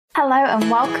Hello and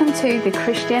welcome to the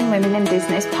Christian Women in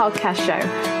Business podcast show.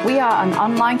 We are an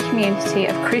online community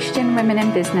of Christian women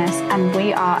in business and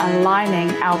we are aligning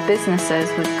our businesses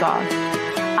with God.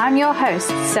 I'm your host,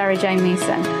 Sarah Jane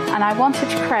Meeson, and I wanted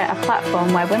to create a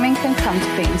platform where women can come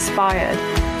to be inspired,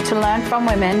 to learn from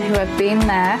women who have been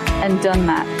there and done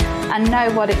that, and know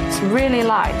what it's really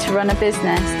like to run a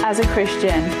business as a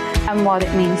Christian and what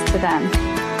it means to them.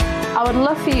 I would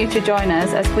love for you to join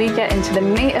us as we get into the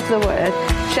meat of the word,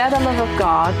 share the love of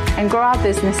God, and grow our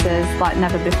businesses like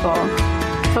never before.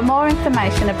 For more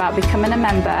information about becoming a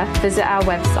member, visit our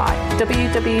website,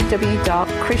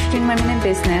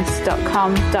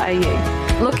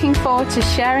 www.christianwomeninbusiness.com.au. Looking forward to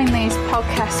sharing these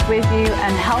podcasts with you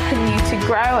and helping you to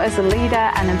grow as a leader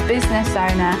and a business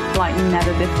owner like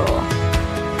never before.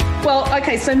 Well,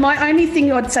 okay, so my only thing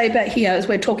I'd say about here is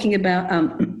we're talking about...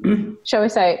 Shall we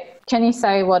say, can you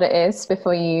say what it is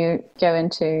before you go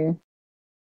into...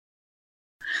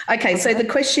 Okay, so the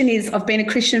question is, I've been a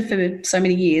Christian for so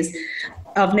many years.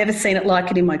 I've never seen it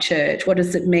like it in my church. What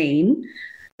does it mean?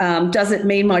 Does it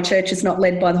mean my church is not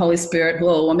led by the Holy Spirit?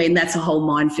 Well, I mean, that's a whole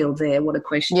minefield there. What a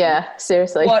question. Yeah,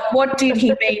 seriously. What did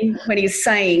he mean when he's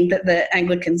saying that the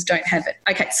Anglicans don't have it?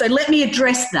 Okay, so let me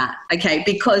address that, okay,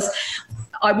 because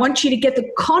I want you to get the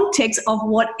context of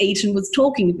what Eaton was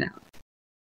talking about.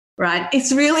 Right?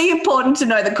 It's really important to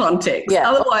know the context. Yeah,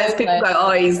 otherwise, people go,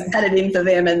 oh, he's had it in for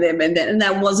them and them and that. And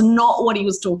that was not what he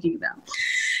was talking about.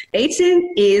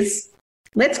 Eaton is,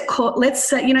 let's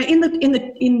say, you know, in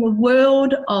the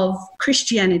world of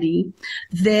Christianity,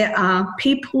 there are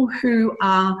people who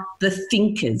are the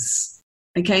thinkers.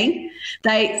 Okay,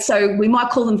 so we might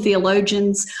call them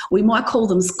theologians, we might call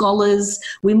them scholars,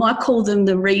 we might call them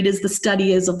the readers, the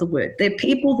studiers of the word. They're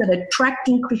people that are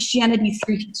tracking Christianity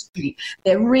through history.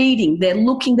 They're reading, they're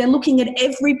looking at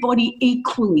everybody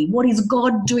equally. What is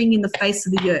God doing in the face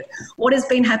of the earth? What has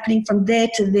been happening from there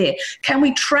to there? Can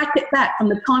we track it back from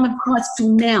the time of Christ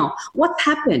till now? What's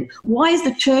happened? Why is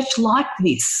the church like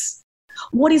this?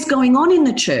 What is going on in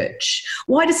the church?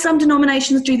 Why do some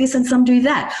denominations do this and some do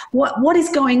that? What is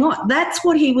going on? That's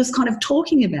what he was kind of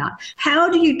talking about. How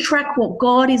do you track what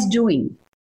God is doing,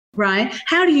 right?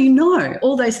 How do you know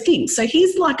all those things? So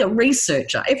he's like a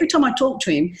researcher. Every time I talk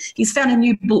to him, he's found a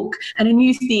new book and a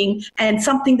new thing and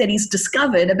something that he's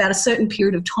discovered about a certain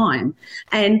period of time.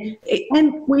 And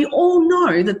we all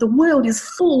know that the world is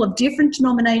full of different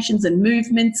denominations and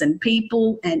movements and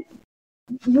people, and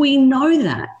we know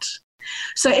that.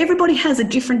 So everybody has a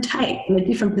different take and a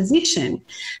different position,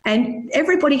 and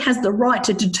everybody has the right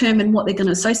to determine what they're going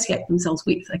to associate themselves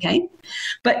with, okay?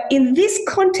 But in this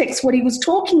context, what he was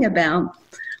talking about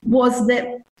was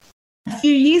that a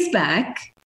few years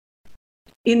back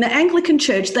in the Anglican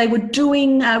Church, they were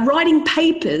doing writing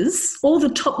papers. All the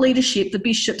top leadership, the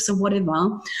bishops and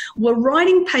whatever, were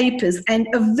writing papers and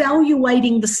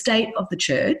evaluating the state of the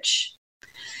church,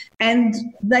 and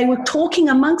they were talking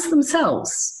amongst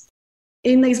themselves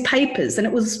in these papers, and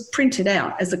it was printed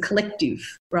out as a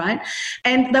collective, right?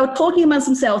 And they were talking amongst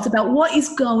themselves about what is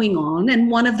going on,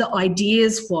 and one of the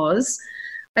ideas was,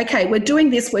 okay, we're doing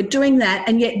this, we're doing that,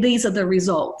 and yet these are the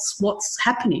results. What's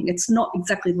happening? It's not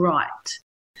exactly right.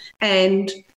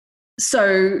 And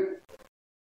so,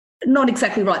 not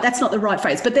exactly right, that's not the right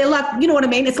phrase, but they're like, you know what I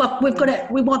mean? It's like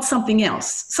we want something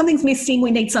else. Something's missing,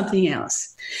 we need something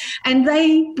else. And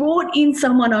they brought in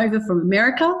someone over from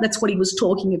America. That's what he was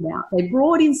talking about. They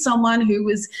brought in someone who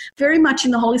was very much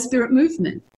in the Holy Spirit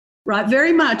movement, right?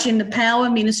 Very much in the power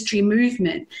ministry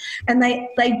movement. And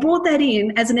they brought that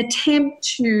in as an attempt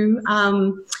to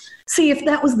see if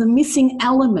that was the missing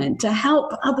element, to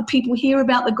help other people hear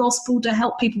about the gospel, to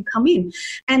help people come in.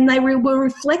 And they were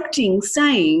reflecting,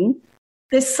 saying,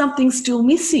 there's something still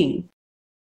missing.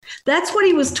 That's what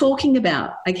he was talking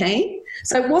about, okay?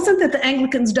 So it wasn't that the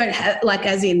Anglicans don't have, like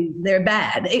as in they're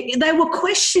bad. They were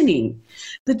questioning.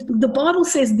 The Bible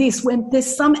says this, when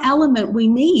there's some element we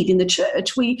need in the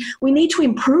church, we need to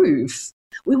improve.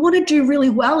 We want to do really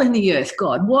well in the earth,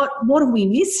 God. What are we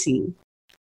missing?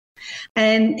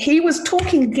 And he was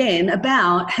talking again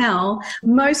about how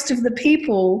most of the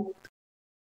people,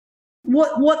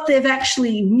 what they've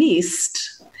actually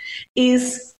missed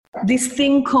is this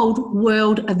thing called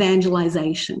world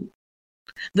evangelization.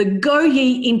 The go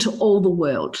ye into all the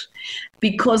world,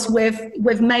 because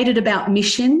we've made it about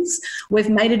missions,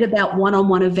 we've made it about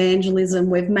one-on-one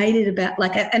evangelism, we've made it about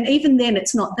and even then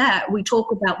it's not that. We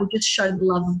talk about, we just show the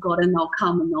love of God and they'll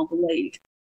come and they'll believe.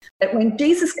 But when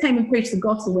Jesus came and preached the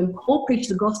gospel, when Paul preached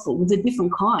the gospel, it was a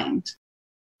different kind.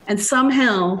 And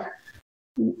somehow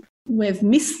we've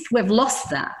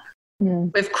lost that.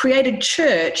 Mm. We've created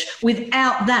church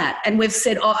without that, and we've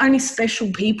said, oh, only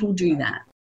special people do that.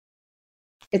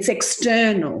 It's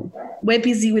external. We're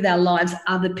busy with our lives.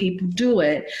 Other people do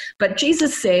it. But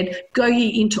Jesus said, go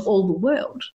ye into all the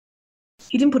world.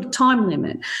 He didn't put a time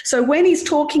limit. So when he's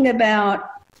talking about,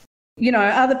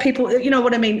 other people, you know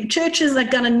what I mean? Churches are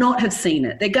going to not have seen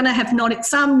it. They're going to have not.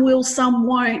 Some will, some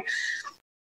won't.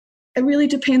 It really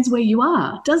depends where you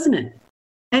are, doesn't it?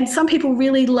 And some people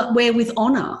really wear with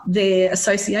honour their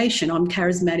association. I'm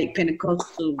charismatic,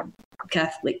 Pentecostal,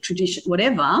 Catholic, tradition,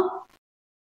 whatever.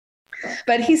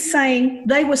 But he's saying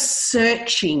they were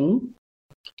searching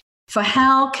for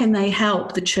how can they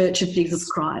help the Church of Jesus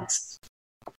Christ.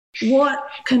 What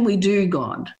can we do,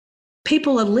 God?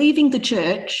 People are leaving the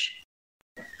church.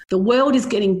 The world is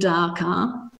getting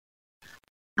darker.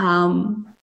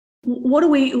 What are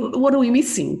we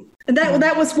missing? And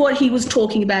that was what he was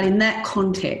talking about in that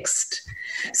context.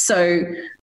 So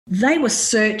they were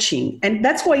searching, and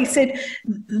that's why he said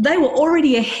they were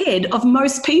already ahead of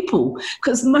most people,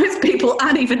 because most people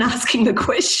aren't even asking the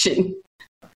question.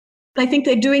 They think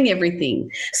they're doing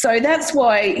everything. So that's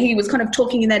why he was kind of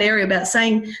talking in that area about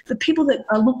saying the people that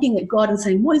are looking at God and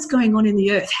saying, what is going on in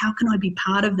the earth? How can I be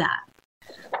part of that?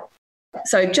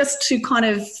 So just to kind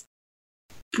of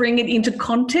bring it into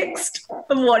context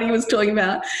of what he was talking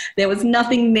about, there was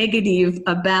nothing negative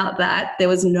about that. There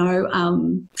was no,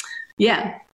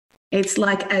 it's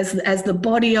like as the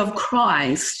body of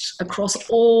Christ across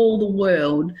all the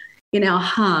world, in our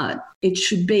heart, it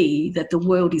should be that the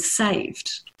world is saved.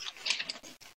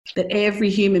 That every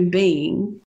human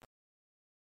being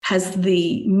has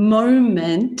the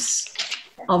moment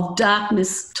of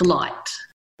darkness to light,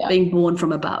 being born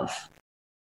from above.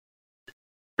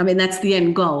 I mean, that's the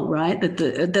end goal, right? That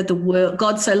the world,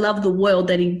 God so loved the world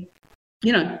that he,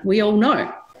 we all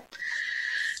know.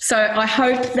 So I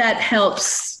hope that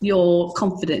helps your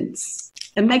confidence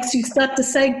and makes you start to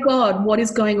say, God, what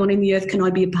is going on in the earth? Can I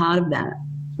be a part of that?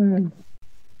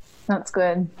 That's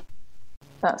good.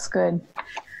 That's good.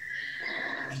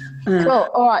 Cool.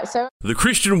 All right. So the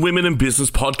Christian Women in Business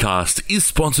podcast is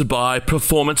sponsored by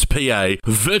Performance PA,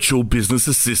 Virtual Business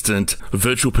Assistant.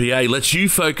 Virtual PA lets you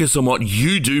focus on what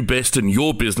you do best in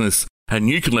your business, and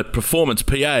you can let Performance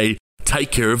PA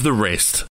take care of the rest.